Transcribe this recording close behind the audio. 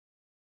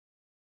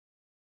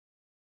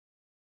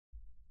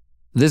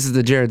This is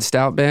the Jared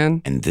Stout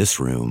Band. And this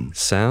room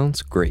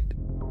sounds great.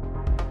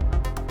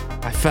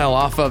 I fell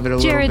off of it a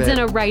Jared's little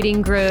bit. in a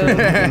writing group.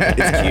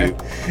 It's cute.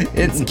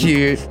 It's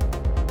cute.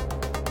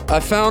 I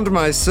found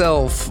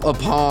myself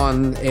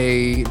upon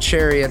a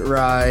chariot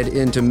ride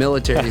into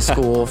military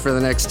school for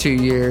the next 2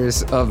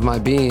 years of my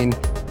being.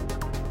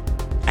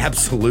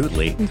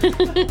 Absolutely.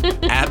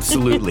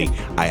 Absolutely.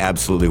 I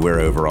absolutely wear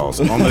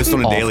overalls almost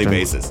on a daily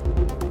basis.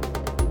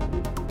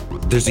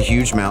 There's a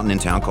huge mountain in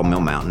town called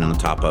Mill Mountain, and on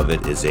top of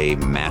it is a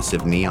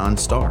massive neon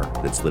star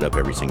that's lit up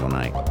every single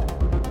night.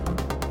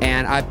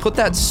 And I put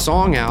that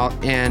song out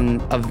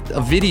and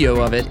a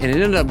video of it, and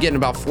it ended up getting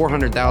about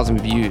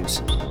 400,000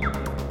 views.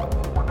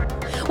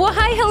 Well,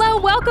 hi, hello,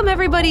 welcome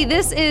everybody.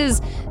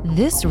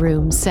 This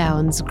Room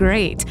Sounds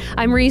Great.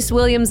 I'm Reese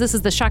Williams. This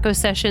is the Shaco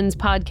Sessions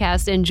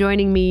podcast, and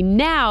joining me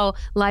now,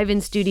 live in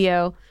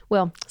studio,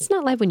 well, it's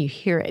not live when you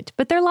hear it,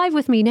 but they're live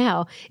with me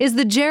now, is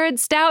the Jared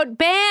Stout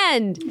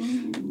Band.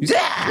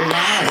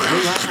 Yeah,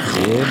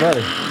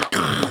 buddy.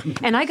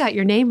 And I got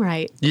your name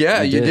right.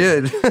 Yeah, you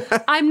did.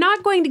 I'm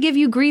not going to give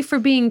you grief for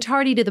being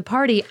tardy to the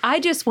party. I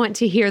just want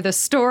to hear the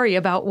story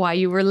about why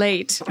you were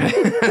late.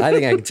 I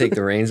think I can take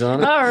the reins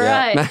on it. All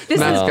right.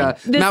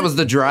 Matt was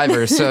the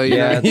driver, so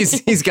Yeah.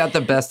 he's got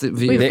the best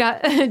view. We've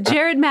got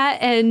Jared,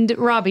 Matt, and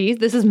Robbie.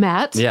 This is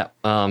Matt. Yeah.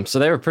 So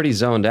they were pretty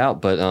zoned out,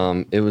 but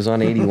it was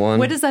on 81.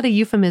 What is that a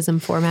euphemism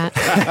for, Matt?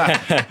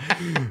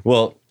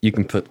 Well, you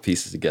can put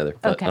pieces together.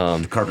 But, Okay.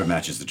 The carpet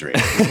matches the drink.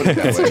 Let's put it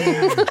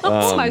that way.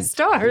 Oh, my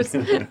stars.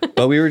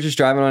 but we were just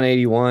driving on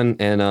 81,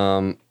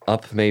 and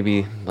up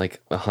maybe like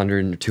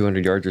 100 or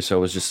 200 yards or so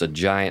was just a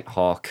giant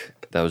hawk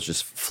that was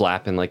just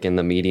flapping like in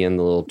the median,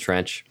 the little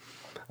trench.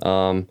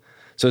 So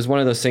it's one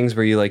of those things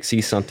where you like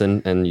see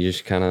something and you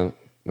just we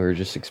were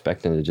just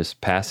expecting to just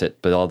pass it,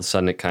 but all of a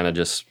sudden it kind of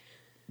just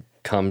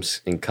comes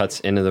and cuts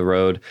into the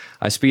road.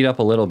 I speed up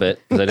a little bit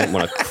because I didn't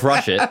want to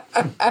crush it,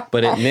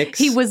 but it nicks.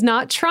 He was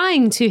not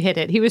trying to hit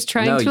it. He was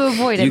trying to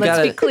avoid it.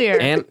 Let's be clear.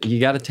 And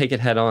you got to take it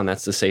head on.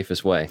 That's the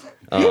safest way.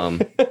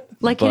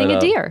 Like hitting a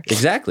deer.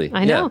 Exactly.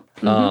 I know.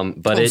 Yeah.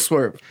 But Don't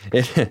swerve.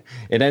 it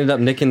ended up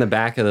nicking the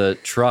back of the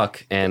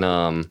truck, and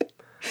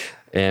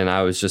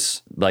I was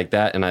just like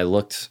that, and I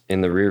looked in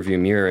the rearview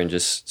mirror and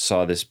just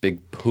saw this big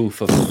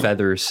poof of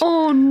feathers.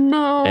 Oh,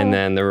 no. And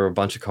then there were a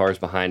bunch of cars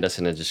behind us,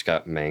 and it just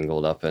got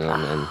mangled up in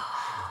them. And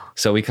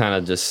so we kind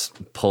of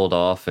just pulled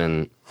off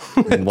and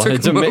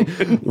wanted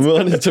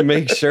to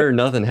make sure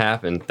nothing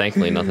happened.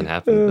 Thankfully, nothing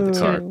happened with the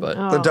car, but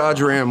The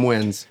Dodge Ram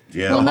wins.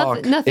 Yeah. Well,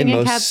 Hawk. nothing In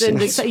had most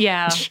happened.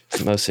 situations. Yeah.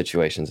 in most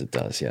situations it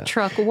does, yeah.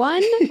 Truck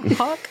one,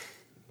 hawk,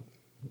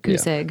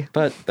 goose egg.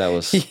 But that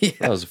was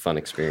a fun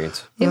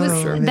experience. It was.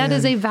 That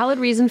is a valid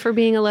reason for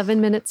being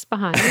 11 minutes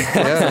behind.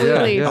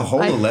 Absolutely. A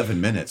whole I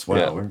 11 minutes.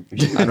 Wow.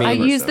 Yeah. I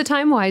use the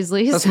time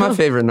wisely. That's my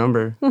favorite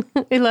number.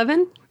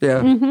 11?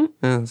 Yeah.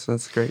 Yeah, so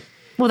that's great.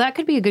 Well, that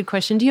could be a good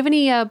question. Do you have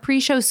any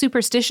pre-show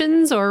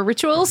superstitions or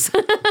rituals?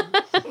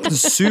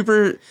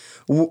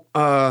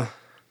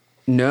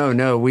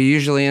 No. We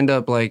usually end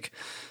up like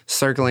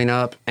circling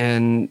up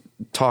and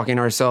talking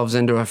ourselves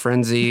into a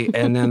frenzy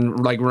and then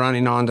like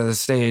running onto the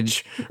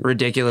stage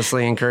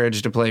ridiculously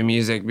encouraged to play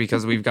music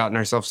because we've gotten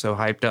ourselves so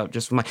hyped up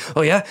just from like,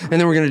 oh yeah, and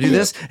then we're going to do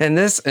this and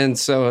this. And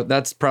so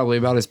that's probably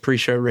about as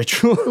pre-show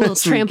ritual. A little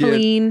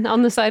trampoline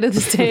on the side of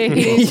the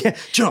stage. Yeah,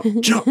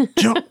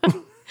 jump.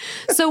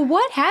 So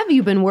what have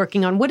you been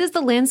working on? What has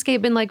the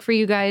landscape been like for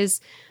you guys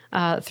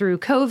through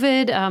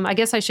COVID? I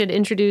guess I should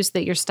introduce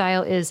that your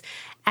style is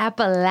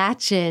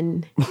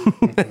Appalachian,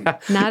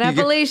 not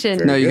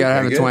Appalachian. No, you got to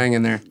have a Very good. twang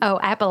in there. Oh,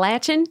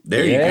 Appalachian?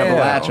 There you go.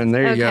 Appalachian,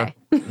 there you Okay.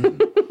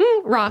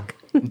 go. Rock.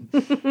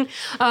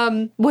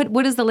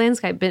 What has the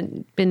landscape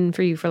been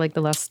for you for like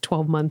the last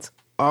 12 months?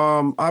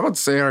 I would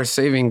say our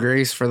saving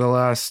grace for the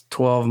last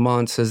 12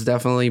 months has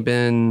definitely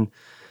been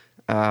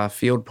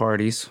field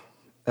parties.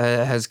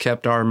 Has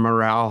kept our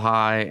morale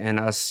high and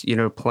us,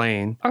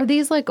 playing. Are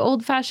these like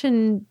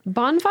old-fashioned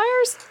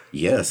bonfires?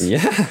 Yes.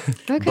 Yeah.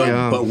 Okay.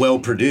 But well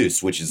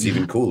produced, which is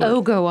even cooler. Oh,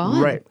 go on.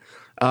 Right.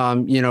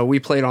 We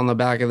played on the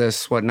back of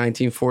this,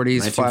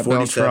 1940s flat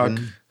bell truck.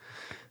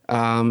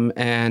 1947.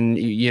 And,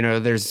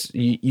 there's,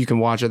 you can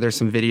watch it. There's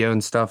some video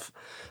and stuff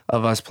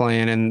of us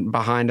playing. And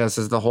behind us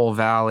is the whole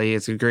valley.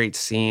 It's a great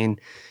scene.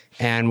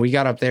 And we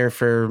got up there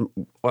for,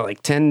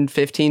 10,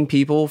 15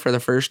 people for the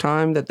first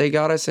time that they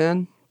got us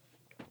in.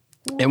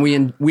 And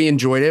we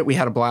enjoyed it. We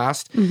had a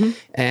blast. Mm-hmm.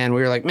 And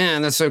we were like,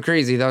 man, that's so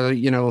crazy. That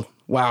was,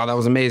 wow, that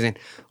was amazing.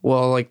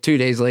 Well, 2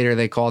 days later,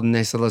 they called and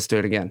they said, let's do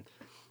it again.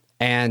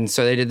 And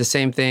so they did the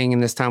same thing.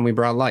 And this time we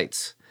brought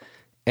lights.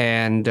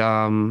 And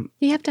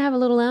You have to have a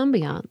little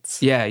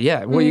ambiance.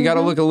 yeah. Well, you got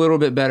to look a little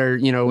bit better.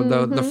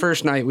 The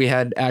first night we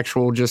had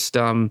actual just,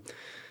 what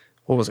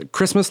was it,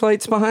 Christmas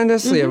lights behind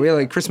us? Yeah, we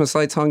had Christmas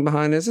lights hung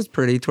behind us. It's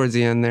pretty towards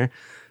the end there.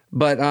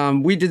 But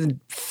we did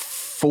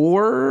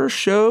 4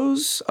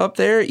 shows up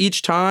there.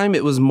 Each time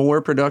it was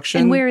more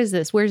production. And where is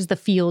this? Where's the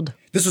field?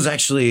 This was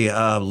actually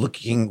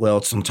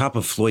it's on top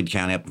of Floyd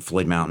County, up in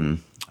Floyd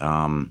Mountain.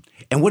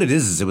 And what it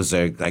is it was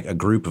a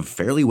group of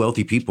fairly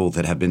wealthy people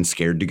that have been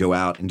scared to go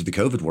out into the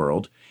COVID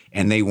world,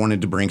 and they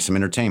wanted to bring some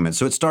entertainment.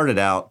 So it started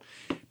out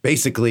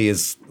basically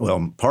as,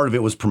 well, part of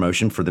it was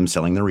promotion for them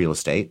selling their real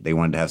estate. They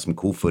wanted to have some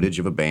cool footage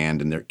of a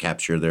band and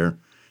capture their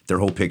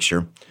whole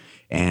picture.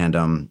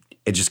 And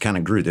it just kind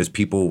of grew. Those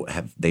people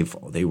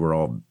they were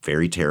all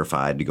very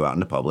terrified to go out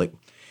into public.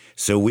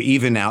 So we,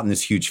 even out in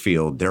this huge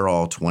field, they're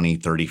all 20,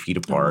 30 feet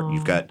apart. Aww.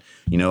 You've got,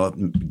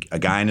 a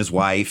guy and his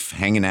wife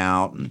hanging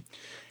out. And,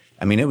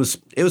 I mean, it was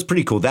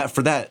pretty cool.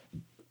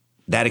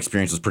 That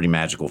experience was pretty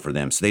magical for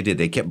them. So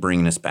they kept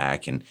bringing us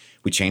back, and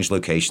we changed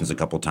locations a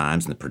couple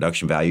times, and the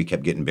production value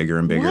kept getting bigger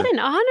and bigger. What an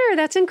honor.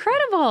 That's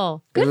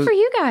incredible. Good for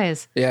you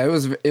guys. Yeah, it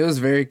was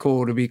very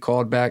cool to be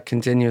called back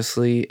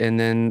continuously. And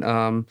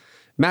then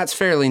Matt's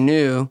fairly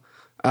new.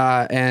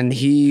 And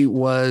he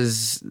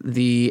was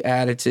the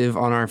additive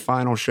on our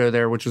final show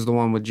there, which was the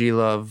one with G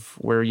Love,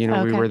 where, we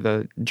were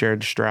the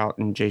Jared Strout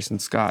and Jason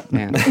Scott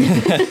man.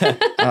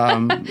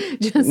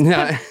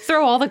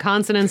 Throw all the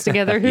consonants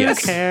together. Who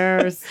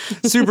cares?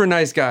 Super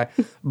nice guy.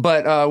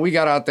 But we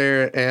got out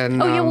there and...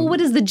 well, what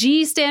does the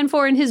G stand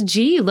for in his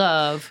G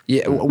Love?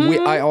 Yeah,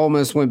 I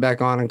almost went back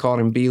on and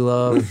called him B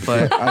Love,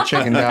 but I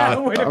chickened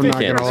out. I'm not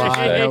going to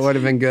lie. That would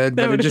have been good.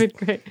 But it just...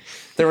 Great.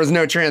 There was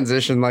no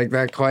transition like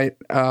that quite.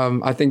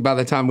 I think by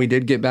the time we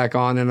did get back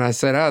on and I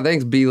said,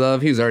 thanks,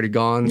 B-Love, he was already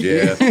gone.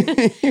 Yeah.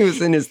 He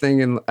was in his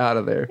thing and out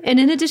of there. And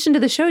in addition to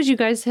the shows, you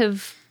guys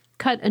have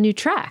cut a new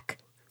track.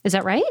 Is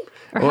that right?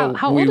 Or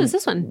how old is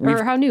this one?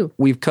 Or how new?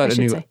 We've cut a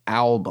new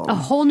album. A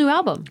whole new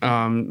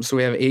album. So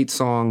we have 8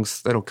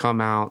 songs that'll come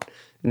out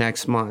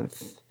next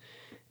month.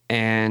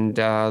 And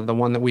the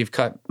one that we've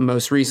cut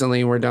most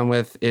recently and we're done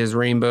with is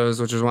Rainbows,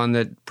 which is one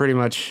that pretty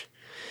much...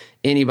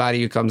 anybody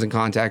who comes in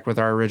contact with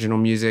our original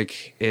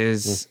music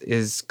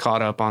is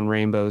caught up on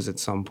Rainbows at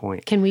some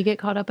point. Can we get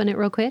caught up in it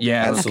real quick?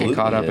 Yeah, absolutely.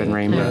 Caught up in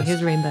Rainbows.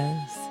 Here's Rainbows.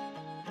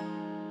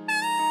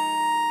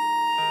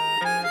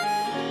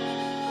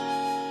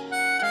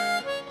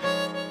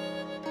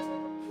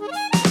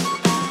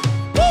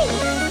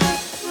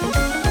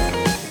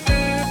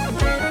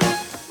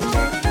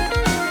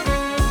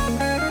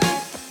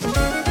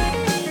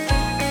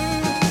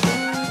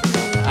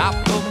 I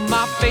put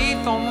my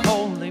faith on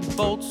holy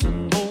boats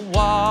and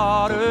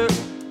water,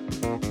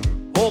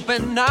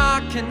 hoping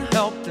I can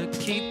help to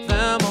keep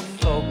them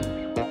afloat.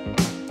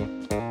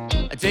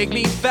 Take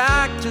me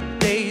back to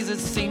days that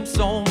seemed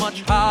so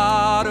much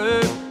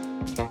harder.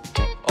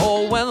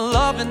 Oh, when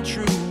love and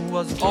true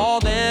was all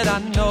that I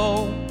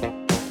know.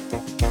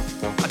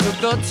 I took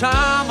the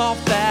time off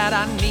that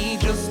I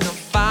need just to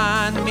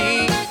find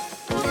me,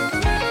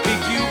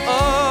 pick you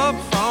up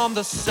from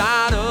the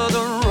side of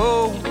the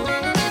road.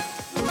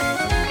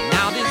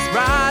 Now this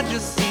ride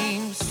just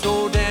seems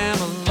so damn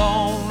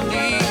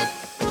lonely,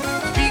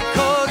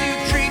 because you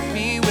treat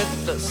me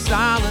with the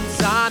silence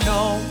I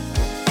know.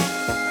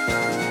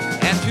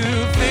 And to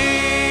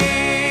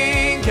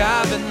think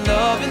I've been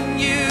loving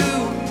you,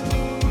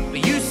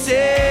 but you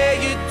say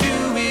you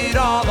do it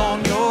all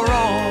on your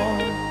own.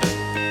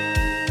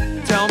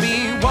 Tell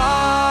me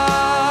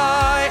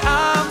why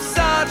I'm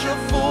such a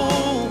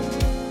fool,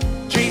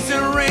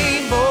 chasing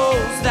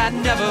rainbows that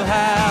never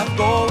have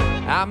gold.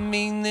 I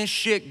mean, this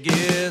shit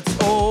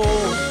gets old.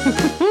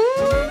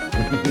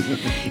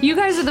 You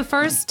guys are the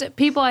first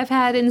people I've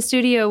had in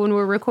studio when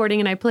we're recording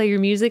and I play your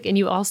music and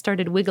you all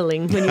started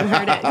wiggling when you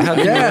heard it.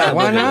 Yeah,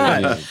 why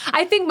not?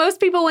 I think most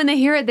people, when they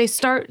hear it, they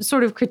start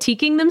sort of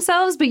critiquing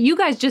themselves, but you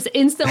guys just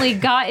instantly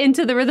got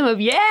into the rhythm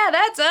of, yeah,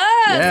 that's us.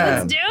 Yeah.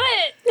 Let's do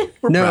it.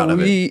 We're proud of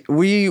it.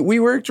 We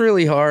worked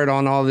really hard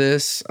on all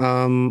this,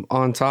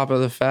 on top of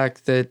the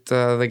fact that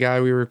the guy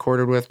we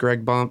recorded with,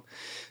 Greg Bump,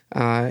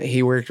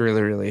 he worked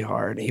really, really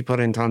hard. He put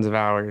in tons of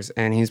hours,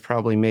 and he's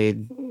probably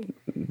made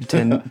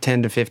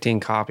 10 to 15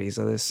 copies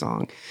of this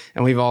song,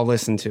 and we've all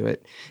listened to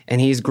it.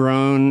 And he's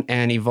grown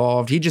and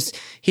evolved.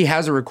 He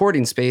has a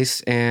recording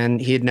space,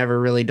 and he had never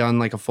really done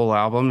like a full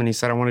album. And he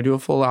said, I want to do a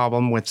full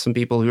album with some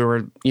people who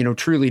are,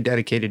 truly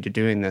dedicated to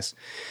doing this.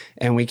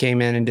 And we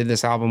came in and did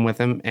this album with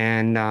him,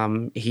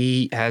 and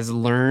he has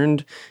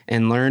learned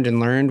and learned and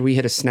learned. We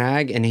hit a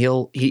snag, and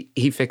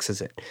he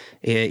fixes it.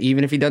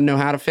 Even if he doesn't know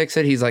how to fix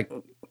it, he's like,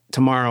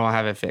 tomorrow I'll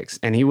have it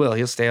fixed. And he will.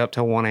 He'll stay up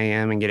till 1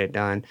 a.m. and get it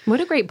done.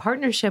 What a great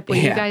partnership when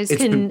you guys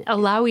can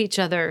allow each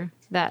other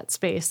that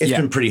space. It's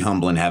been pretty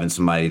humbling having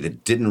somebody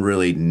that didn't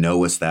really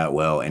know us that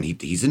well. And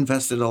he's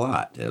invested a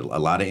lot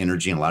of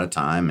energy and a lot of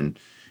time. And,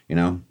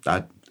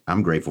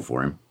 I'm grateful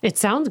for him. It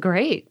sounds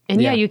great.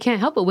 And you can't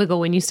help but wiggle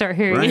when you start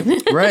hearing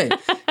it. Right.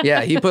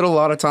 Yeah, he put a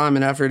lot of time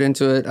and effort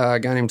into it. A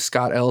guy named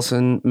Scott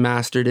Elson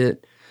mastered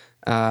it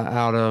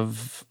out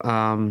of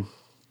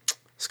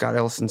Scott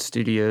Elson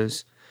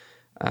Studios.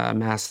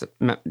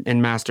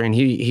 Mastering.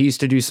 He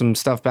used to do some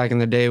stuff back in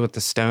the day with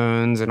the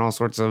Stones and all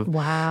sorts of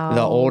the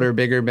older,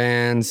 bigger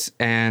bands.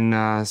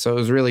 And so it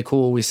was really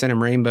cool. We sent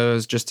him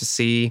Rainbows just to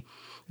see. It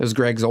was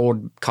Greg's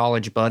old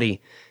college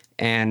buddy.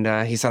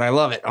 And he said, I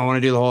love it. I want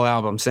to do the whole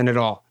album. Send it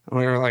all. And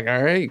we were like,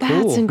 all right,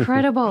 cool. That's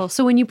incredible.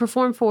 So when you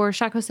perform for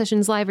Shockoe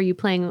Sessions Live, are you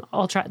playing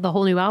the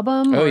whole new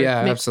album? Oh, or yeah,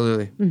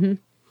 absolutely. Mm-hmm.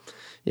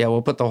 Yeah,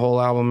 we'll put the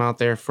whole album out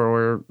there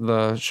for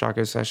the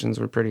Shockoe Sessions.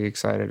 We're pretty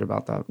excited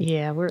about that.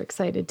 Yeah, we're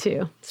excited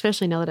too,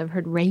 especially now that I've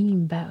heard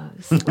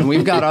Rainbows. And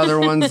we've got other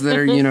ones that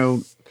are,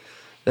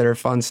 that are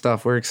fun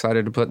stuff. We're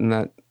excited to put in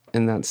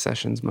that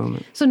Sessions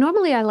moment. So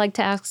normally I like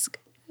to ask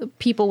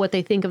people what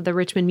they think of the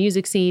Richmond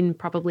music scene,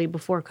 probably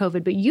before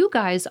COVID, but you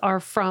guys are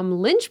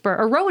from Lynchburg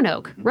or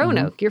Roanoke.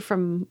 Roanoke, you're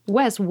from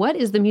West. What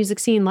is the music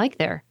scene like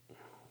there?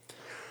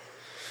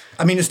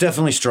 I mean, it's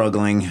definitely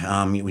struggling.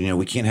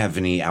 We can't have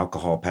any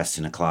alcohol past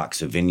 10 o'clock,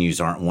 so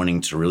venues aren't wanting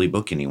to really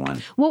book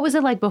anyone. What was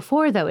it like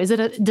before, though?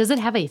 Does it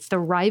have a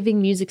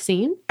thriving music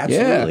scene?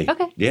 Absolutely. Yeah.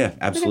 Okay. Yeah,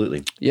 absolutely.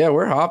 Okay. Yeah,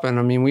 we're hopping.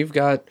 I mean, we've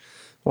got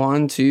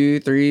 1, 2,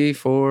 3,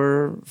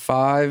 4,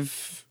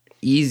 5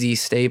 easy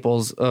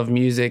staples of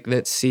music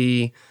that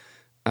see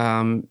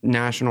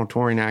national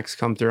touring acts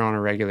come through on a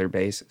regular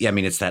basis. Yeah, I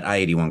mean, it's that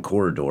I-81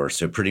 corridor,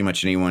 so pretty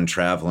much anyone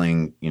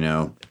traveling,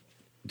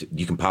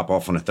 you can pop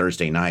off on a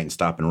Thursday night and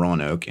stop in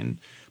Roanoke and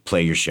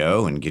play your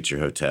show and get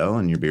your hotel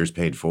and your beer's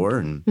paid for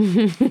and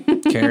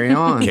carry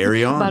on.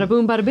 Bada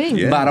boom, bada bing.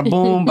 Yeah. Bada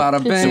boom,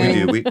 bada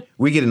bing. So we do.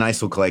 We get a nice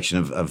little collection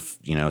of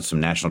some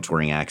national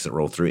touring acts that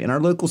roll through, and our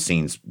local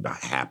scene's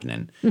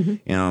happening.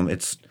 Mm-hmm.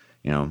 It's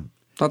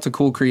lots of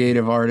cool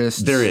creative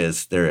artists. There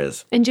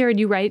is. And Jared,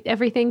 you write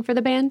everything for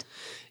the band?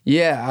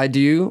 Yeah, I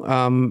do.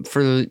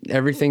 For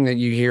everything that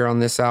you hear on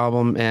this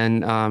album, and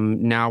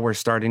now we're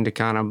starting to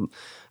kind of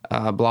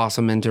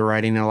blossom into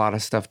writing a lot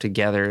of stuff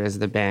together as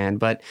the band.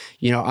 But,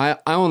 I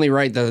only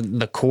write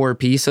the core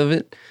piece of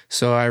it.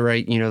 So I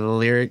write, the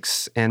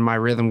lyrics and my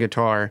rhythm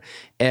guitar.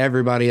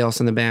 Everybody else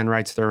in the band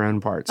writes their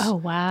own parts. Oh,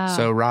 wow.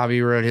 So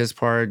Robbie wrote his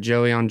part,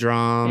 Joey on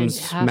drums,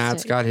 Fantastic.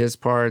 Matt's got his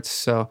parts.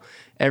 So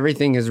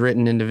everything is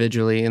written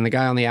individually. And the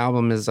guy on the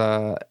album is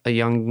a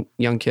young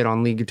kid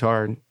on lead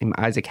guitar named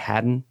Isaac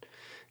Haddon.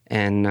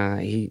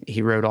 And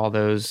he wrote all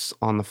those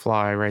on the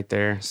fly right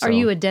there. So. Are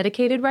you a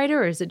dedicated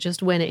writer, or is it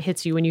just when it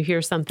hits you, when you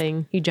hear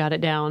something, you jot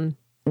it down?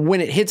 When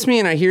it hits me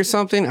and I hear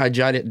something, I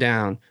jot it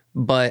down.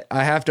 But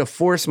I have to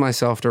force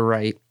myself to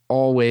write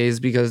always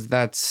because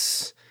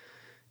that's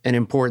an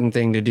important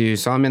thing to do.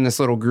 So I'm in this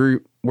little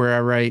group where I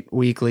write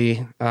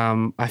weekly.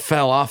 I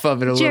fell off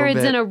of it a little bit.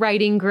 Jared's in a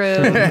writing group.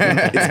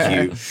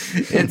 It's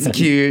cute. It's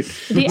cute.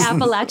 The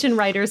Appalachian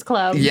Writers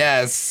Club.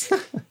 Yes.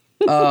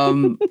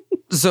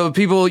 So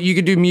people, you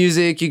can do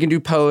music, you can do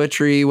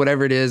poetry,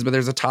 whatever it is, but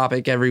there's a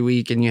topic every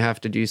week and you have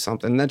to do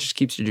something. That just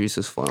keeps your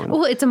juices flowing.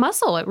 Well, it's a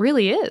muscle. It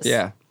really is.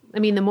 Yeah. I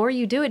mean, the more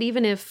you do it,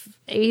 even if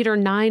 8 or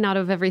 9 out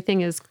of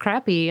everything is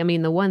crappy, I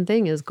mean, the one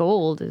thing is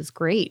gold is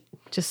great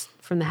just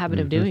from the habit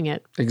of doing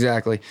it.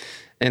 Exactly.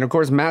 And of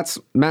course, Matt's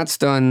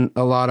done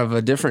a lot of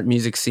a different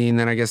music scene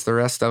than I guess the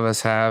rest of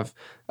us have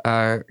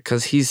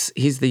because he's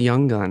the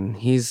young gun.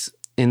 He's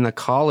in the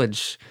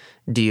college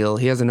deal.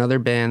 He has another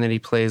band that he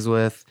plays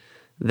with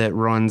that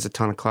runs a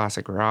ton of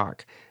classic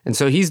rock. And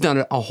so he's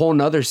done a whole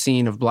nother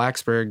scene of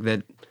Blacksburg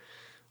that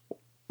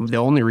the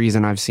only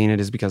reason I've seen it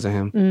is because of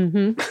him.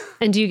 Mm-hmm.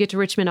 And do you get to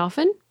Richmond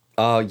often?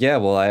 Yeah,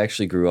 well, I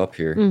actually grew up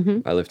here.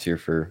 Mm-hmm. I lived here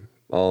for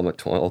all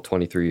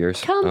 23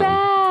 years. Come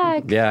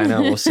back! Yeah, I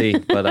know. We'll see.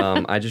 But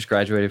I just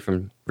graduated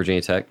from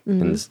Virginia Tech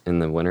in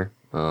the winter.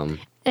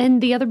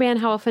 And the other band,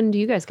 how often do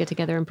you guys get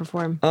together and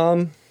perform?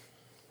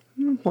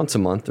 Once a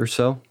month or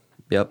so.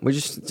 Yep, we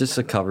just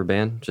a cover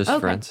band, just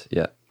friends.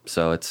 Yeah.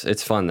 So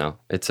it's fun though.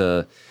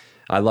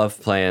 I love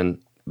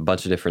playing a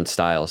bunch of different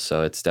styles.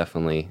 So it's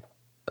definitely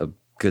a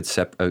good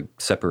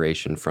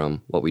separation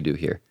from what we do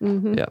here.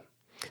 Mm-hmm. Yeah.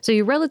 So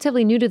you're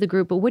relatively new to the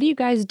group, but what do you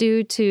guys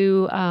do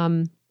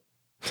to?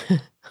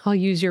 I'll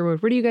use your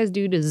word. What do you guys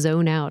do to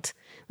zone out?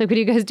 Like, what do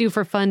you guys do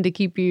for fun to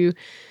keep you,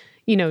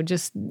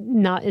 just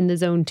not in the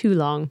zone too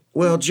long?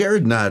 Well,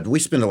 Jared and I, we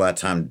spend a lot of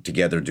time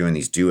together doing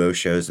these duo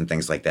shows and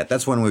things like that.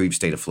 That's one way we've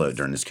stayed afloat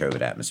during this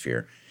COVID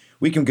atmosphere.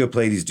 We can go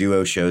play these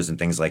duo shows and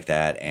things like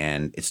that,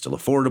 and it's still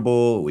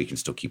affordable. We can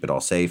still keep it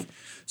all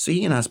safe. So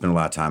he and I spend a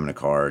lot of time in the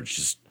car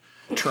just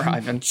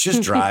driving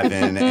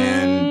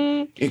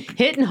and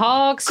hitting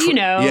hawks,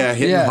 Yeah,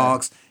 hitting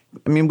hawks.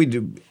 I mean, we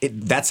do.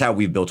 That's how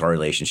we've built our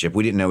relationship.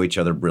 We didn't know each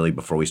other really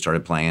before we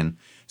started playing.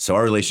 So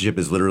our relationship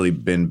has literally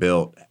been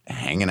built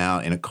hanging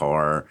out in a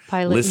car.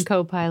 Pilot and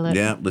co-pilot.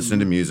 Yeah, listening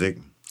to music,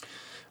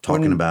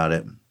 talking about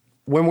it.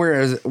 When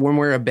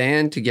we're a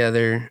band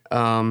together,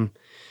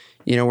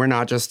 we're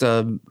not just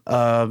a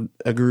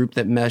group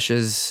that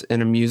meshes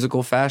in a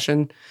musical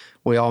fashion.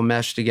 We all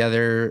mesh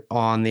together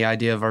on the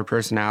idea of our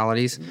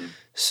personalities. Mm-hmm.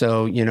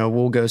 So,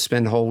 we'll go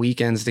spend whole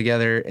weekends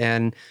together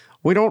and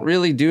we don't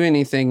really do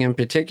anything in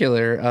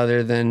particular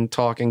other than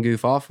talk and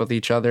goof off with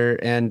each other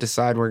and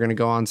decide we're going to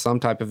go on some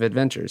type of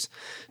adventures.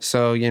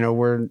 So,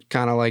 we're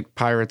kind of like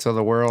pirates of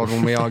the world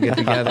when we all get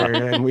together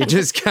and we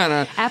just kind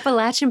of...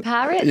 Appalachian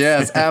Pirates?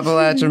 Yes,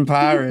 Appalachian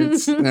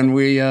Pirates. And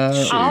we...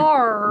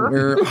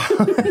 Arr!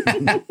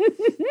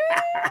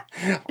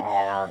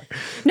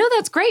 No,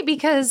 that's great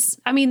because,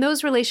 I mean,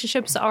 those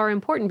relationships are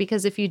important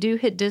because if you do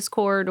hit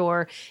discord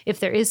or if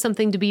there is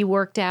something to be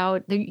worked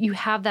out, you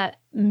have that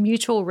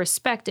mutual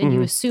respect and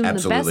you assume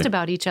the best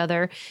about each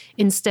other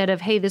instead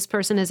of, hey, this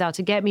person is out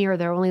to get me or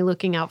they're only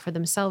looking out for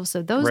themselves.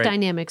 So those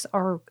dynamics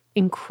are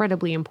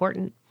incredibly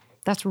important.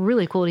 That's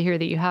really cool to hear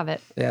that you have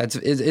it. Yeah,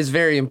 it's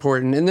very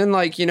important. And then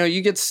like,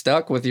 you get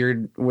stuck with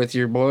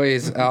your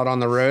boys out on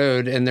the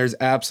road and there's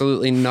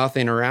absolutely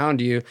nothing around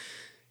you.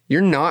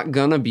 You're not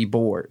gonna be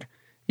bored.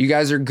 You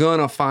guys are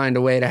gonna find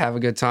a way to have a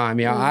good time.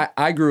 Yeah,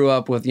 I grew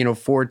up with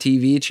 4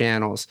 TV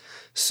channels,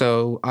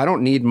 so I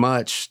don't need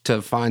much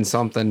to find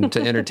something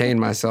to entertain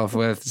myself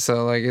with.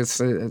 So like, it's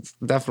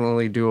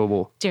definitely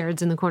doable.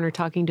 Jared's in the corner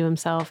talking to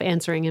himself,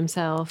 answering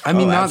himself. I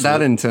mean, not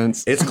that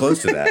intense. It's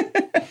close to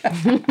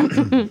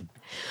that.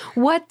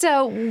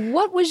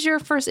 What was your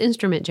first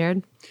instrument,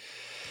 Jared?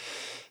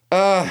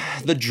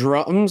 The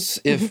drums,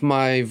 if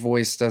my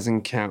voice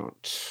doesn't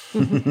count.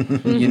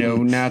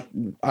 Now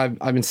I've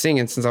been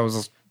singing since I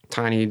was a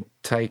tiny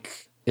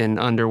tyke in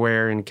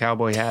underwear and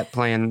cowboy hat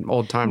playing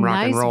old time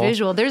rock and roll. Nice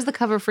visual. There's the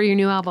cover for your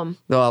new album.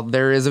 Well,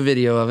 there is a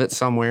video of it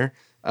somewhere.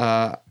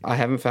 I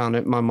haven't found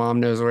it. My mom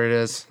knows where it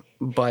is,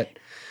 but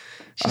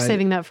she's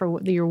saving that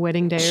for your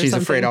wedding day or something. She's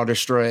afraid I'll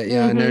destroy it.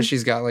 Yeah, I know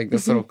she's got like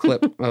this little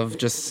clip of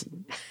just,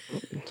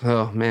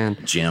 oh man.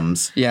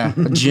 Gems. Yeah,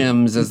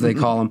 gems as they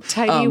call them.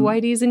 Tighty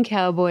whities and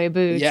cowboy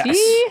boots. Yes.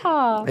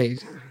 Yeehaw. Hey,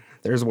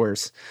 there's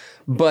worse.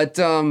 But,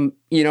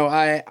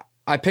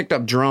 I picked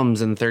up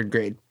drums in 3rd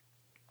grade.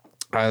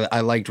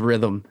 I liked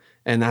rhythm,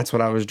 and that's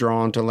what I was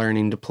drawn to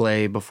learning to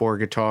play before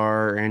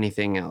guitar or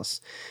anything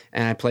else.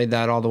 And I played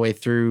that all the way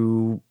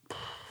through,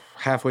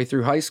 halfway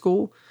through high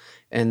school.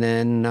 And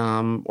then,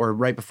 or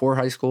right before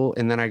high school,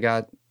 and then I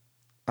got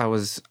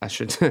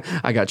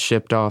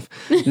shipped off.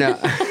 No.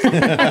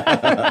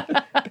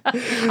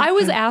 I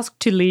was asked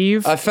to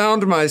leave. I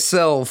found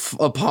myself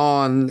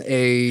upon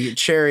a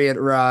chariot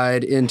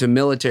ride into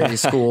military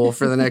school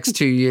for the next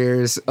 2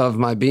 years of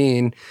my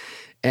being.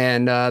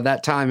 And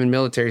that time in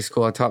military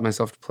school, I taught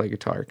myself to play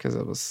guitar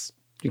because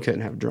you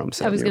couldn't have a drum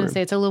set. I was going to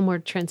say, it's a little more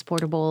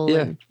transportable.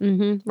 Yeah.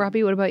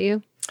 Robbie, what about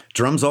you?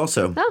 Drums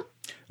also.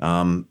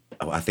 Oh.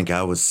 I think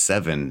I was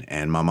 7,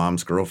 and my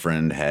mom's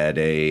girlfriend had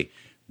a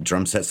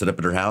drum set set up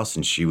at her house,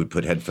 and she would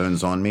put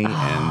headphones on me,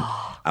 and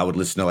I would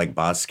listen to like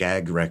Boz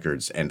Scaggs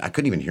records, and I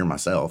couldn't even hear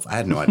myself. I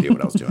had no idea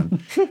what I was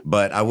doing,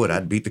 but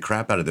I'd beat the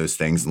crap out of those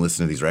things and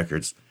listen to these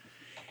records.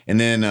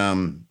 And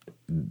then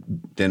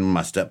when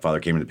my stepfather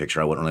came into the picture,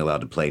 I wasn't really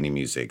allowed to play any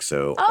music,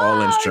 so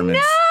all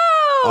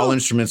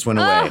instruments went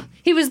away.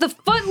 He was the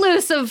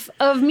Footloose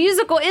of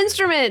musical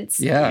instruments.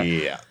 Yeah.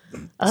 Yeah.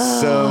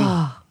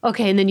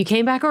 Okay, and then you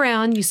came back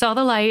around. You saw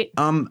the light.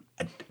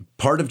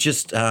 Part of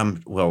just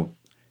right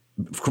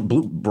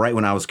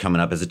when I was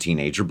coming up as a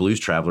teenager, Blues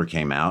Traveler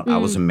came out. I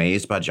was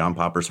amazed by John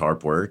Popper's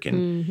harp work,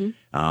 and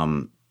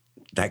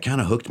that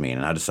kind of hooked me.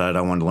 And I decided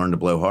I wanted to learn to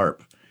blow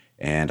harp.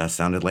 And I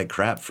sounded like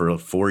crap for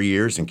 4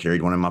 years and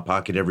carried one in my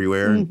pocket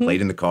everywhere and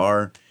played in the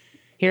car.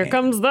 Here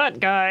comes that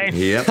guy.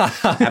 Yep,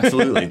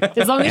 absolutely.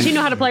 As long as you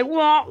know how to play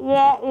wah,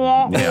 wah,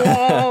 wah,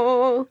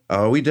 wah.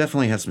 Oh, we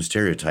definitely have some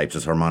stereotypes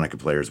as harmonica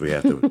players we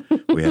have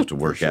to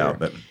work out.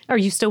 But Are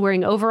you still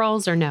wearing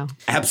overalls or no?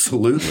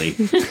 absolutely.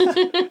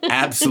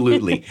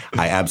 Absolutely.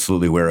 I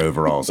absolutely wear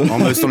overalls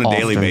almost on a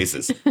daily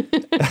basis.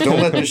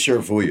 Don't let this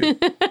shirt fool you.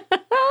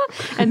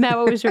 And Matt,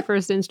 what was your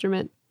first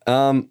instrument?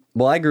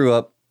 Well, I grew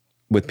up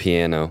with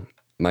piano.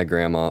 My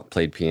grandma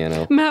played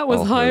piano. Matt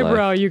was all her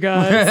highbrow, life. you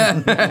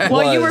guys.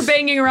 While you were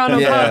banging around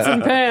on pots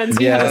and pans,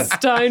 you had a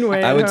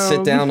Steinway I would at sit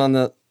home. down on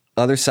the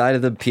other side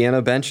of the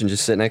piano bench and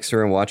just sit next to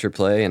her and watch her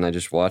play. And I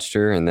just watched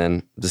her and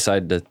then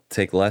decided to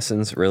take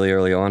lessons really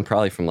early on,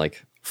 probably from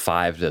like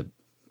 5 to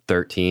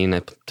 13.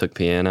 I took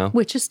piano.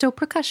 Which is still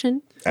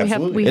percussion.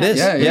 Absolutely. It is.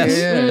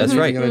 Yes, that's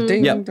right. You gotta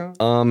ding, Yep.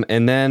 dong.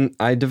 And then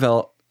I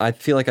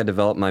feel like I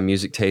developed my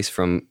music taste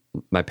from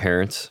my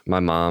parents.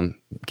 My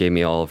mom gave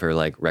me all of her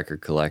like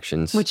record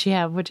collections. Which,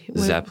 yeah.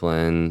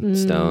 Zeppelin,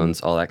 Stones,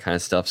 all that kind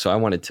of stuff. So I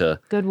wanted to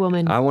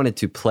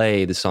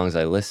play the songs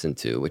I listened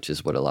to, which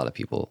is what a lot of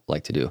people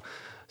like to do.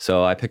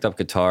 So I picked up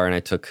guitar and I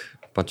took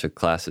a bunch of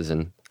classes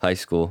in high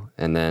school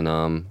and then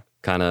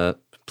kind of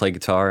played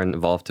guitar and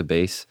evolved to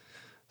bass.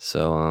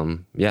 So,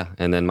 yeah.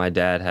 And then my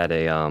dad had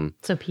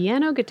So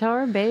piano,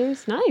 guitar,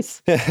 bass.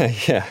 Nice.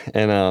 yeah.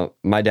 And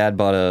my dad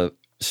bought a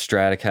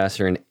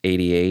Stratocaster in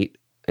 '88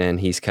 and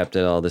he's kept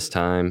it all this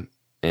time.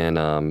 And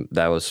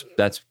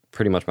that's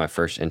pretty much my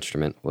first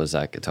instrument was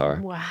that guitar.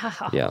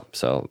 Wow. Yeah.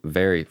 So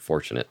very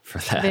fortunate for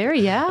that.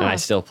 Yeah. And I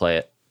still play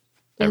it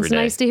every It's day.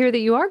 nice to hear that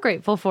you are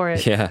grateful for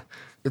it. Yeah.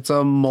 It's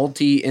a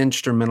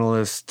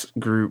multi-instrumentalist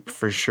group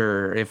for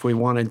sure. If we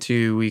wanted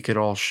to, we could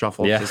all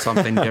shuffle to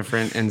something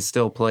different and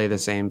still play the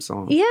same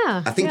song.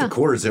 Yeah. I think the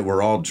core is that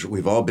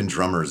we've all been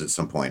drummers at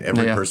some point.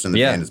 Every person in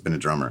the band has been a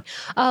drummer.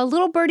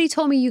 Little Birdie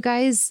told me you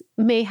guys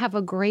may have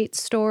a great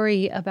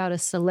story about a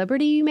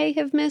celebrity you may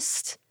have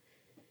missed.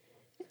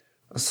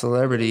 A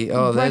celebrity.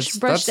 Oh,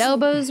 Brushed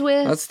elbows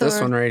with. That's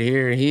this one right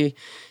here.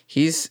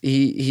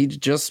 He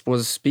just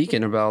was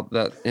speaking about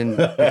that in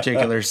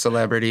particular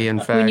celebrity. In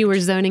fact, When you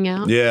were zoning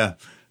out? Yeah.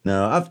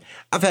 No,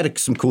 I've had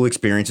some cool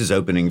experiences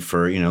opening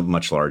for,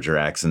 much larger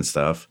acts and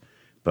stuff.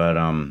 But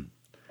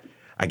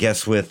I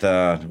guess with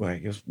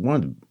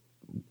one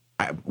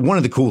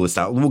of the coolest,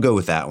 we'll go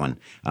with that one.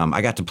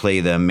 I got to play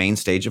the main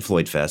stage of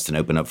Floyd Fest and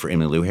open up for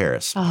Emmylou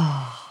Harris.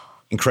 Oh.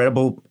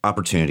 Incredible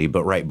opportunity,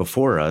 but right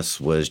before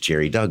us was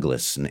Jerry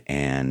Douglas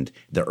and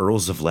the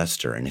Earls of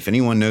Leicester. And if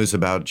anyone knows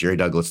about Jerry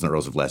Douglas and the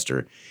Earls of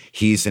Leicester,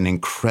 he's an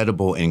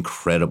incredible,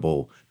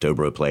 incredible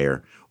dobro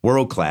player,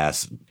 world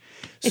class.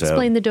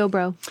 Explain the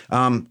dobro.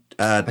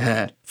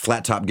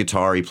 Flat top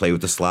guitar, he played with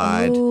the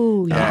slide.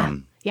 Ooh, yeah.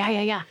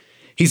 Yeah.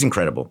 He's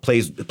incredible.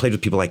 Played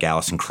with people like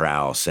Alison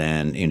Krauss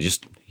and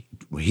just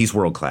he's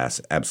world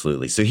class,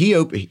 absolutely. So he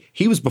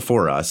was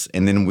before us,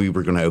 and then we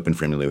were going to open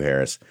for Emmylou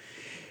Harris.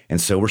 And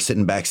so we're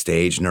sitting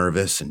backstage,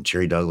 nervous, and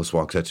Jerry Douglas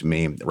walks up to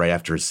me right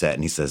after his set,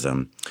 and he says,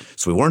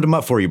 "So we warmed him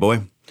up for you,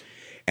 boy."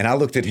 And I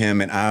looked at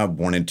him, and I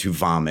wanted to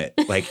vomit.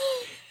 Like,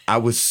 I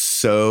was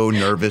so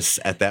nervous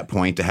at that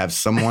point to have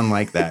someone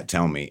like that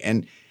tell me.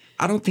 And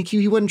I don't think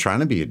he wasn't trying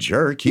to be a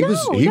jerk. He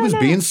was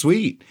being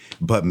sweet.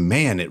 But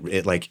man,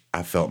 it like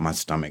I felt my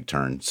stomach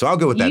turn. So I'll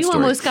go with that story.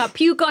 You almost got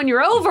puke on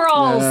your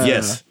overalls.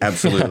 Yes,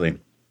 absolutely.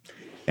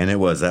 And that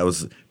was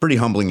a pretty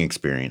humbling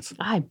experience.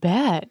 I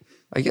bet.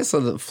 I guess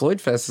the Floyd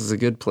Fest is a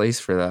good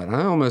place for that.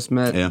 I almost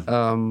met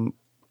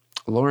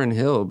Lauryn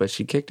Hill, but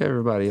she kicked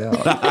everybody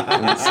out.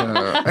 And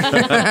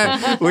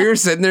so we were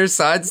sitting there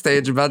side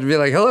stage about to be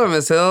like, "Hello,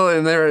 Miss Hill,"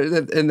 and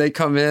they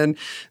come in,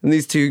 and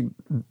these two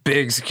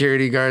big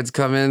security guards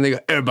come in. They go,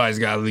 "Everybody's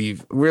got to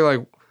leave." We're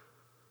like,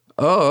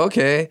 "Oh,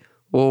 okay.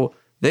 Well,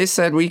 they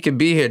said we could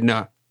be here."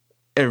 No,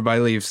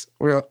 everybody leaves.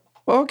 We're like,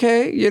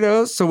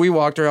 okay, so we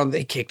walked around.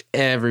 They kicked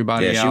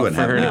everybody out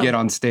for her to get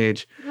on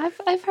stage.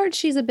 I've heard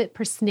she's a bit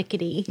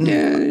persnickety.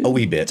 Yeah, a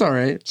wee bit. It's all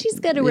right. She's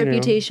got a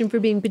reputation for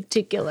being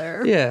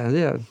particular.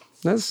 Yeah.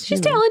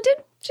 She's talented.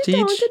 She's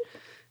talented.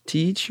 To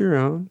each your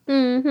own.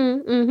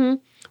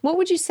 What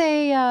would you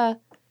say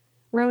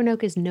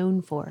Roanoke is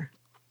known for?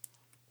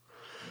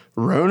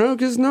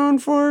 Roanoke is known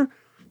for?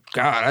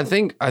 God, I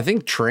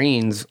think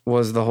trains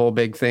was the whole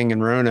big thing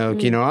in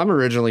Roanoke. I'm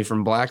originally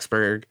from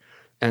Blacksburg.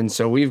 And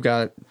so we've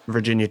got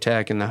Virginia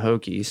Tech and the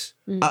Hokies.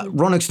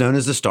 Roanoke's known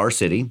as the Star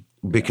City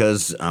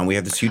because we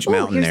have this huge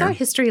mountain here's there. Our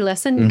history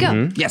lesson.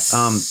 Go.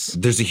 Yes.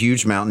 There's a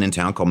huge mountain in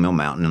town called Mill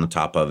Mountain. And on the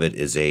top of it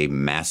is a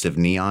massive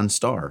neon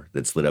star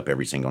that's lit up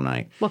every single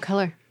night. What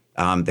color?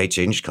 They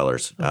changed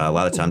colors. A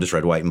lot of times it's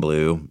red, white, and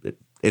blue.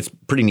 It's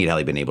pretty neat how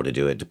they've been able to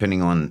do it,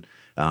 depending on,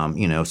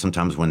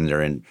 sometimes when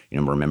they're in,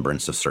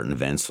 remembrance of certain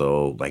events,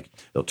 they'll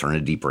turn a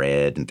deep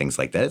red and things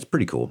like that. It's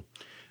pretty cool.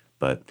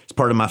 But it's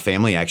part of my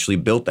family actually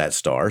built that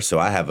star, so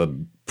I have a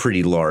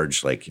pretty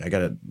large, I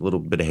got a little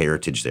bit of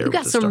heritage there. You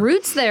got some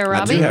roots there,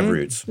 Robbie. I do have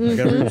roots. I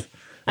got roots.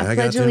 I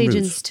pledge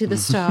allegiance to the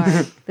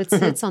star that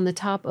sits on the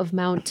top of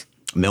Mount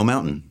Mill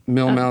Mountain.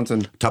 Mill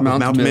Mountain. Top of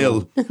Mount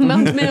Mill.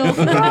 Mount Mill.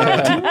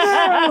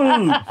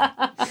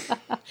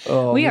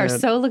 We are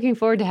so looking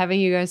forward to having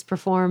you guys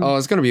perform. Oh,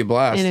 it's going to be a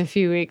blast. In a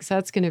few weeks.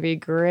 That's going to be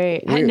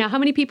great. Now, how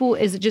many people?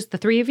 Is it just the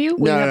three of you?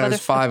 No, there's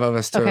 5 of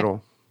us total.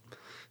 Okay.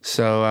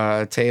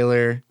 So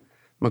Taylor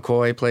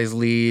McCoy plays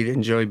lead,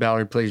 and Joey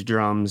Ballard plays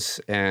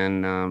drums,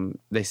 and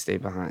they stay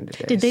behind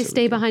today. Did they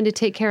stay behind to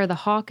take care of the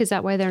hawk? Is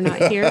that why they're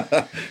not here?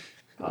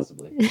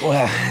 Possibly.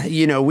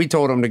 Well, we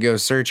told them to go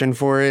searching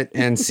for it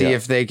and see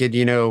if they could,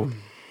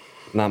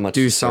 not much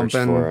do to search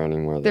something for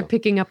anymore. Though. They're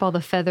picking up all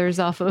the feathers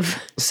off of.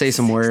 Say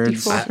some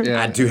words.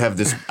 I do have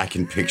this. I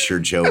can picture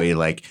Joey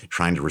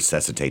trying to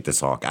resuscitate this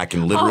hawk. I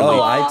can literally.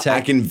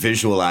 I can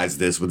visualize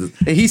this with.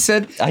 He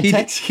said he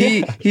did.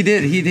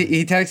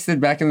 He texted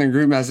back in the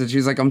group message. He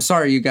was like, "I'm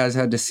sorry, you guys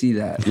had to see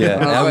that." Yeah,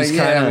 and I was like,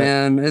 "Yeah,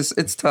 man,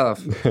 it's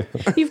tough."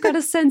 You've got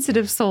a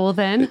sensitive soul,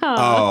 then. Huh?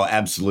 Oh,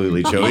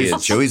 absolutely.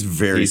 Joey's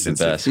very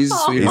sensitive. He's a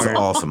sweetheart. He's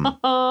awesome.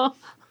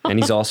 And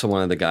he's also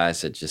one of the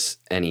guys that just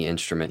any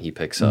instrument he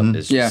picks up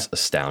is just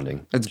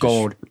astounding. It's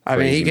gold. I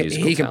mean,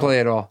 he can play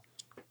it all.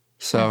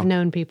 So I've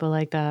known people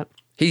like that.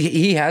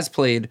 He has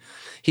played.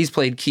 He's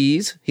played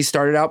keys. He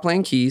started out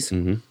playing keys,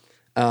 and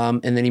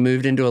then he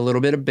moved into a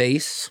little bit of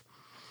bass.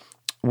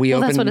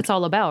 That's what it's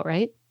all about,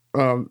 right?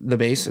 The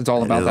bass. It's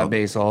all about that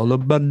bass. All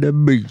about the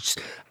bass.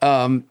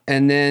 And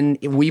then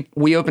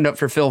we opened up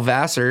for Phil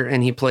Vassar,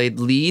 and he played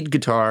lead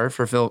guitar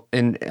for Phil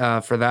and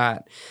for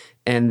that.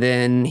 And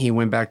then he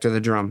went back to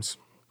the drums.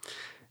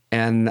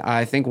 And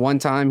I think one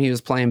time he was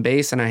playing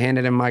bass, and I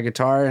handed him my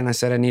guitar, and I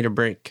said, "I need a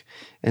break."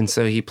 And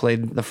so he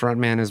played the front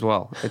man as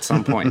well at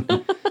some point.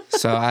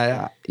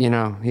 So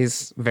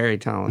he's very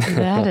talented.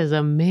 That is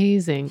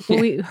amazing. Well,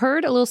 we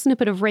heard a little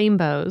snippet of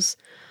Rainbows.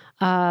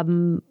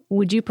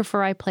 Would you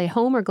prefer I play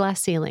home or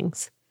glass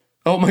ceilings?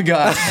 Oh my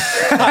God.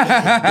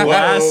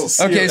 Glass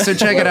Okay, so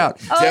check it out.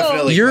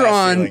 Definitely. You're glass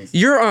on ceilings.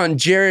 you're on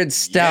Jared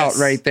Stout Yes.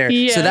 right there.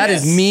 So that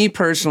is Yes. me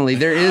personally.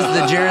 There is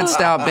the Jared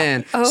Stout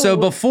band. So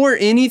before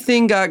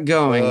anything got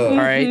going, all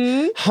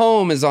right,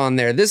 Home is on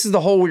there. This is the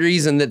whole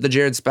reason that the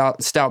Jared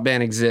Stout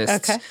band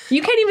exists. Okay.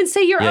 You can't even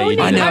say your Yeah, own you name.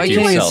 don't I know, How I do you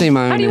can't want- even say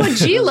my own How do you name. want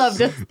G-Love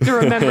to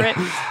remember it?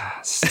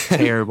 It's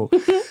terrible.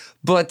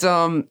 But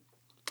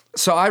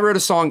so I wrote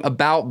a song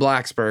about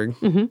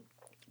Blacksburg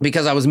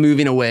because I was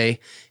moving away,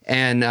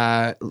 and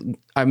I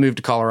moved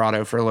to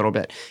Colorado for a little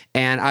bit,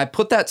 and I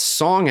put that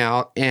song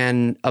out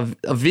and a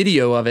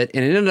video of it,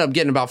 and it ended up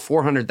getting about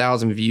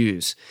 400,000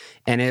 views,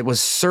 and it was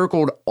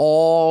circled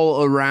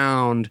all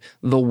around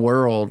the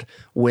world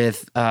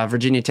with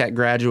Virginia Tech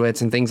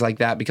graduates and things like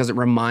that because it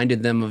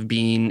reminded them of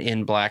being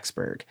in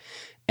Blacksburg.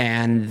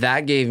 And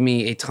that gave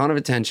me a ton of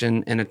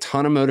attention and a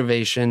ton of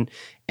motivation.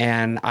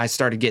 And I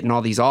started getting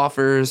all these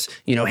offers,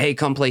 hey,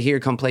 come play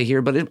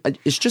here. But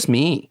it's just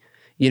me,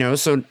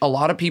 So a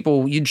lot of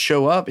people, you'd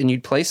show up and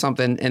you'd play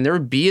something and there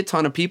would be a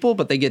ton of people,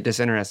 but they get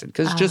disinterested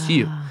because it's just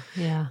you.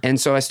 Yeah. And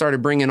so I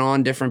started bringing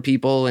on different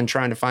people and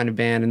trying to find a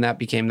band, and that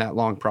became that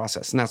long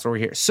process. And that's why we're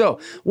here. So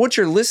what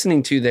you're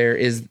listening to there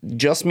is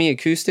Just Me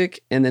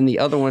Acoustic. And then the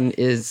other one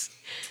is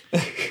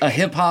a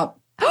hip hop.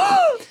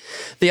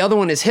 The other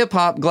one is Hip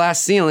Hop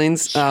Glass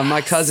Ceilings.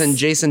 My cousin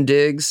Jason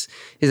Diggs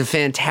is a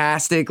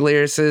fantastic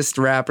lyricist,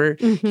 rapper.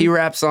 He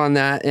raps on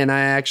that, and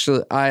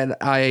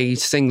I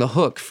sing the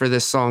hook for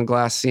this song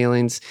Glass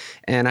Ceilings,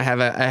 and I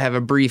have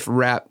a brief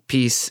rap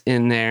piece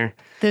in there.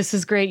 This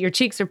is great. Your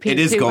cheeks are pink It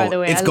is too, by gold. the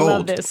way. It's I gold.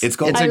 love this. It's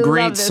gold. It's a I love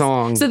great this.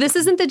 song. So this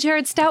isn't the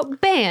Jared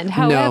Stout band.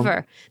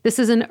 However, this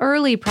is an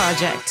early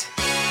project.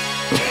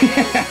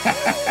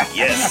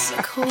 Yes.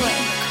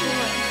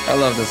 I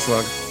love this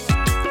song.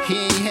 He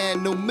ain't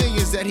had no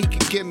millions that he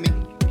could give me.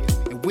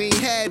 And we ain't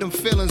had them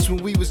feelings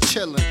when we was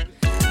chillin'.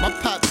 My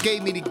pop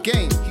gave me the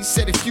game. He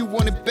said if you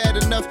want it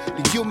bad enough,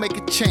 then you'll make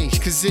a change.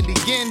 Cause in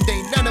the end,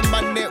 ain't none of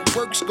my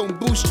networks gon'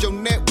 boost your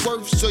net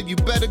worth. So you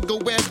better go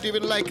after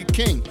it like a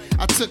king.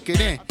 I took it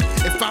in.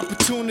 If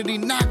opportunity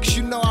knocks,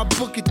 I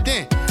book it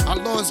then. I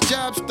lost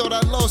jobs, thought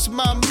I lost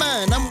my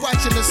mind. I'm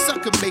watching a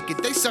sucker make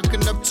it. They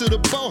sucking up to the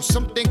boss.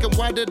 I'm thinking,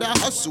 why did I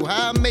hustle?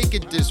 How I make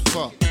it this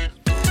far?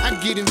 I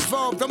get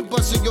involved, I'm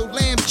busting your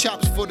lamb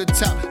chops for the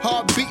top.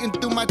 Heart beating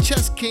through my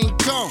chest, King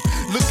Kong.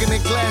 Looking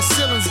at glass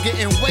ceilings,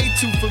 getting way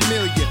too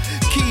familiar.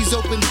 Keys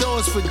open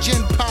doors for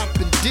gin pop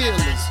and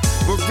dealers.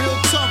 But real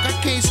talk, I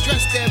can't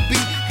stress that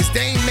beat, cause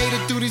they ain't made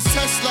it through these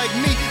tests like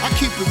me. I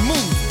keep it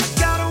moving.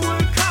 Gotta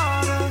work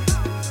harder,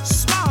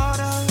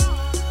 smarter,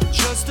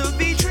 just to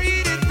be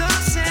treated the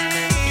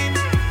same.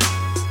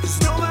 Cause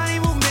nobody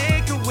will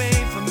make a way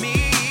for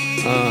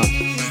me.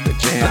 The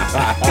jam.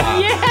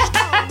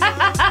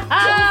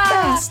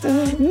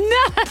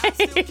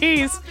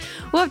 Nice.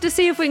 We'll have to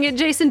see if we can get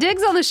Jason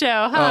Diggs on the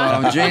show,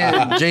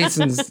 huh?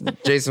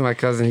 Jason, my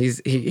cousin,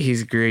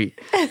 he's great.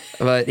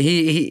 But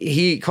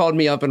he called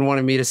me up and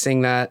wanted me to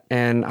sing that,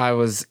 and I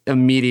was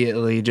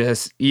immediately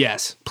just,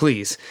 yes,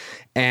 please.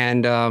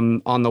 And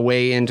on the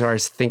way into our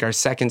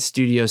second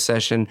studio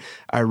session,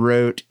 I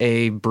wrote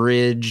a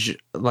bridge,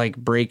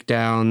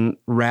 breakdown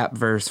rap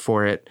verse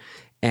for it.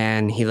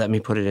 And he let me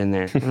put it in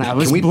there. And I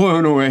was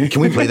blown away.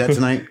 Can we play that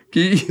tonight?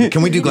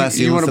 Can we do Glass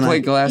You Ceilings want to play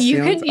tonight? Glass You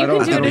Ceilings? can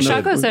do it at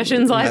Shaco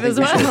Sessions live as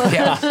well.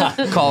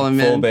 Yeah, call him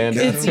Full in. band.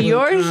 It's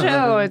your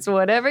show. It's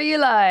whatever you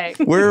like.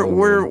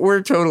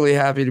 We're totally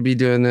happy to be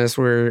doing this.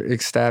 We're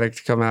ecstatic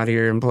to come out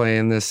here and play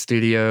in this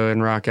studio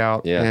and rock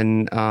out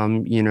and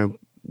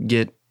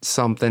get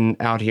something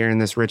out here in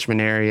this Richmond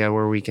area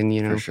where we can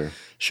For sure.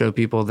 show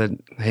people that,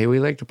 hey, we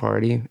like to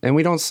party and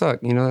we don't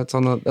suck. That's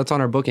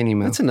on our booking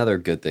email. That's another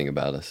good thing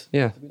about us.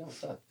 Yeah,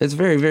 it's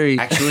very, very.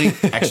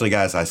 Actually,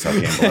 guys, I suck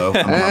and blow.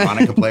 I'm a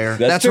harmonica player.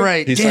 That's true.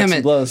 right. He Damn sucks it.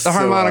 and blows. The So,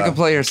 harmonica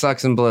player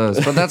sucks and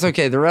blows, but that's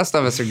okay. The rest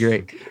of us are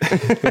great.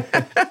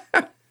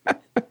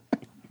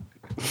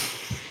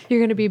 You're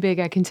going to be big,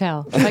 I can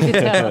tell. I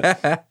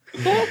can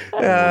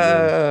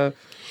tell.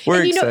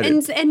 We're and,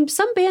 excited. and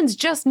some bands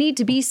just need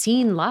to be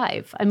seen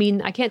live. I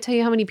mean, I can't tell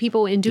you how many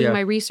people in doing Yeah. my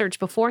research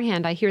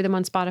beforehand, I hear them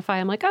on Spotify.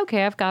 I'm like,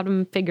 okay, I've got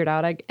them figured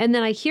out. And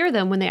then I hear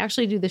them when they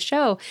actually do the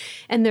show,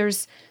 and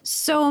there's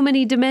so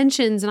many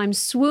dimensions, and I'm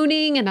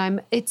swooning,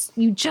 and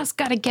you just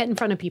got to get in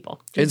front of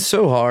people. It's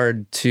so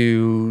hard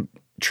to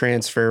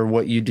transfer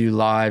what you do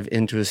live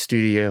into a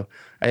studio.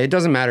 It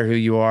doesn't matter who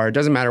you are. It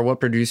doesn't matter what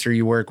producer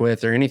you work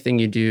with or anything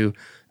you do.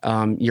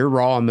 Your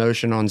raw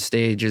emotion on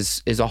stage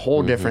is a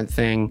whole different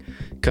thing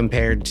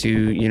compared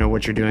to,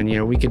 what you're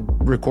doing. We could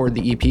record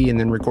the EP and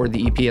then record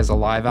the EP as a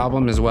live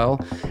album as well.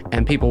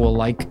 And people will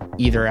like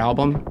either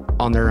album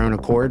on their own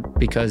accord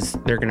because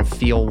they're going to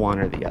feel one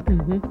or the other.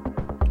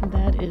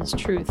 That is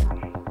truth.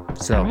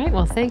 So All right.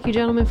 Well, thank you,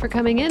 gentlemen, for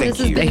coming in. Thank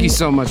you. thank you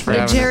so much for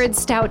the having Jared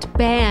Stout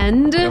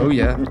Band, us. Oh,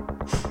 yeah.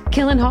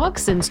 Killing Hawk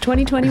since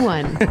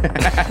 2021.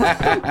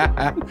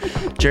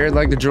 Jared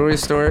like the jewelry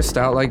store,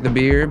 Stout like the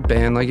beer,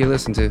 band like you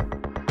listen to.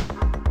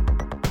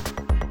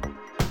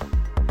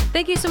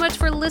 Thank you so much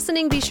for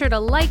listening. Be sure to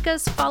like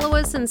us, follow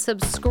us, and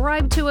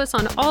subscribe to us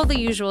on all the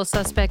usual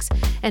suspects.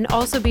 And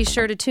also be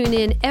sure to tune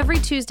in every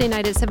Tuesday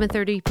night at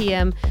 7:30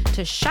 p.m.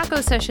 to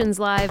Shockoe Sessions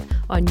Live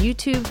on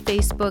YouTube,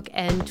 Facebook,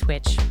 and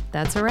Twitch.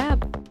 That's a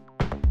wrap.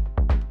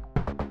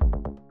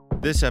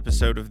 This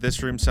episode of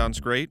This Room Sounds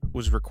Great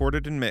was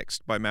recorded and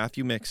mixed by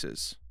Matthew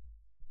Mixes.